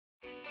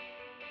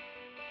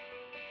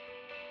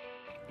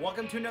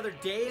Welcome to another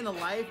day in the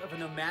life of a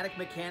nomadic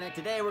mechanic.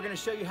 Today we're going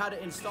to show you how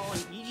to install an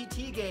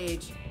EGT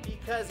gauge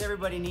because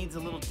everybody needs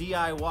a little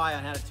DIY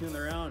on how to tune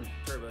their own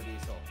turbo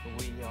diesel.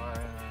 We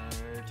are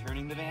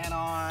turning the van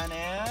on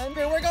and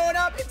we're going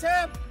up in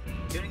temp.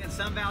 Tuning in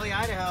Sun Valley,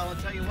 Idaho.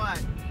 I'll tell you what,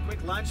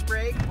 quick lunch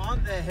break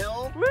on the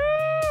hill.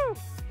 Woo!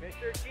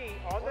 Mr. G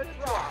on the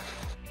drop.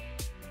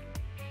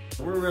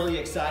 We're really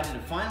excited to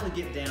finally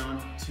get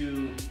down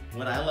to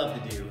what I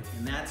love to do,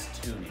 and that's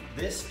tuning.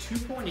 This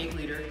 2.8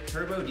 liter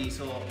turbo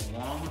diesel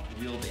long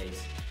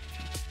wheelbase.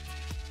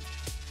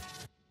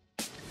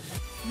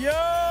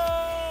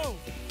 Yo!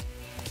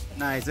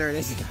 Nice, there it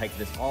is. You hike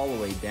this all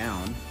the way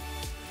down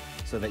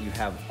so that you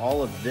have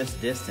all of this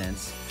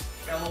distance.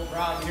 Got a little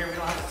problem here, we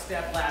don't have a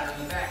step ladder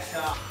in the back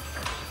shop.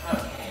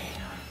 Okay,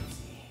 now you can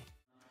see.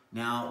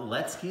 Now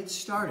let's get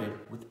started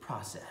with the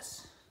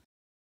process.